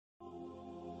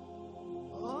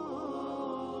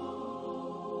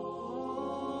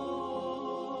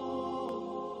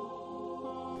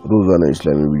روزانہ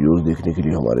اسلامی ویڈیوز دیکھنے کے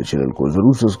لیے ہمارے چینل کو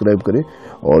ضرور سبسکرائب کریں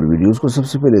اور ویڈیوز کو سب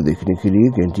سے پہلے دیکھنے کے لیے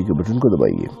گھنٹی کے بٹن کو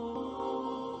دبائیے۔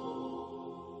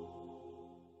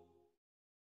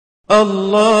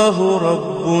 اللہ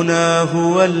ربنا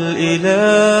هو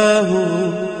الإله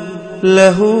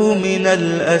له من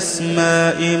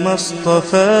الأسماء ما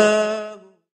اصطفى۔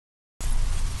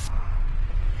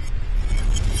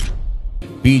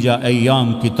 بیجا ایام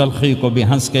کی تلخی کو بھی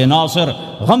ہنس کے ناصر،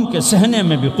 غم کے سہنے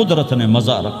میں بھی قدرت نے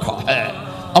مزہ رکھا ہے۔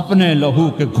 اپنے لہو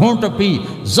کے گھونٹ پی،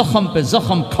 زخم پہ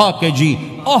زخم کھا کے جی،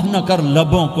 آہ نہ کر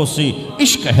لبوں کو سی،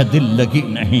 عشق ہے دل لگی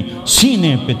نہیں،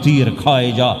 سینے پہ تیر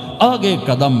کھائے جا، آگے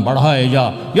قدم بڑھائے جا،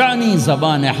 یعنی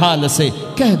زبان حال سے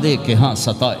کہہ دے کہ ہاں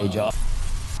ستائے جا۔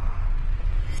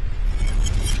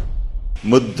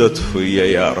 مدت ہوئی ہے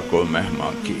یار کو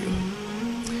مہمان کی،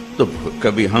 تو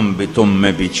کبھی ہم بھی تم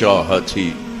میں بھی چاہت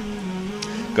تھی،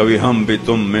 کبھی ہم بھی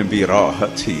تم میں بھی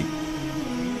راحت تھی،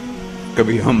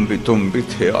 کبھی ہم بھی تم بھی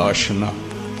تھے آشنا،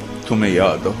 تمہیں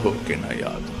یاد ہو کہ نہ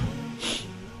یاد ہو۔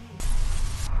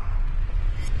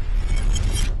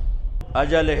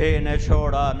 اجل ہی نے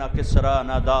چھوڑا نہ کسرا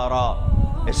نہ دارا،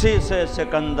 اسی سے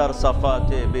سکندر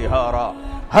صفات بہارا،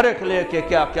 ہر ایک لے کے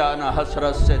کیا کیا نہ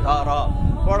حسرت سے دھارا،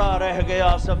 پڑا رہ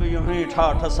گیا سب یوں ہی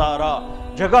ٹھاٹھ سارا،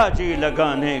 جگہ جی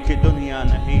لگانے کی دنیا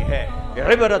نہیں ہے،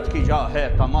 عبرت کی جا ہے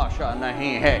تماشا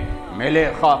نہیں ہے، ملے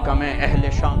خاک میں اہل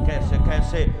شان کیسے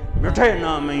کیسے، مٹھے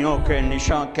نامیوں کے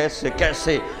نشان کیسے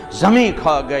کیسے، زمین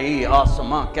کھا گئی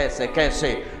آسماں کیسے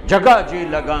کیسے، جگہ جی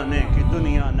لگانے کی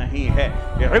دنیا نہیں ہے،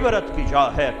 عبرت کی جا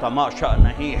ہے تماشا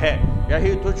نہیں ہے،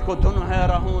 یہی تجھ کو دن ہے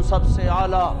رہوں سب سے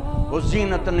اعلیٰ، وہ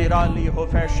زینت نرالی ہو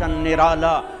فیشن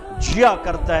نرالا، جیا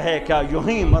کرتا ہے کیا یوں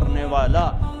ہی مرنے والا،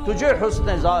 تجھے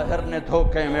حسن ظاہر نے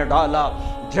دھوکے میں ڈالا،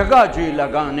 جگہ جی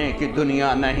لگانے کی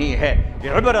دنیا نہیں ہے،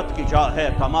 عبرت کی جا ہے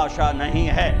تماشا نہیں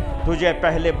ہے، تجھے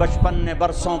پہلے بچپن نے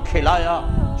برسوں کھلایا،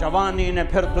 جوانی نے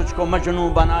پھر تجھ کو مجنوں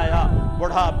بنایا،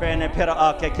 بڑھاپے نے پھر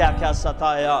آ کے کیا کیا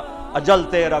ستایا، اجل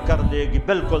تیرا کر دے گی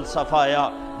بالکل صفایا،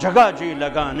 جگہ جی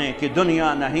لگانے کی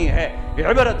دنیا نہیں ہے،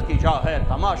 عبرت کی جا ہے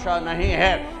تماشا نہیں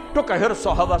ہے، ٹک حرص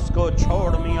و حوث کو چھوڑ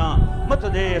میاں، مت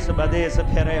دیس بدیس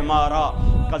پھرے مارا،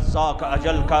 قزاق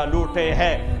اجل کا لوٹے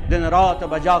ہے، دن رات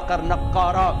بجا کر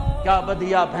نقارا، کیا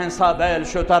بدیا بھینسا بیل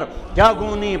شتر، کیا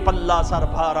گونی پلہ سر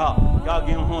بھارا، کیا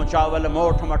گیہوں چاول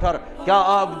موٹھ مٹر، کیا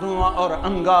آگ دھواں اور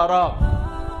انگارا،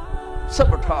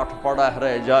 سب ٹھاٹھ پڑا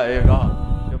رہ جائے گا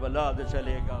جب لاد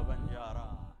چلے گا۔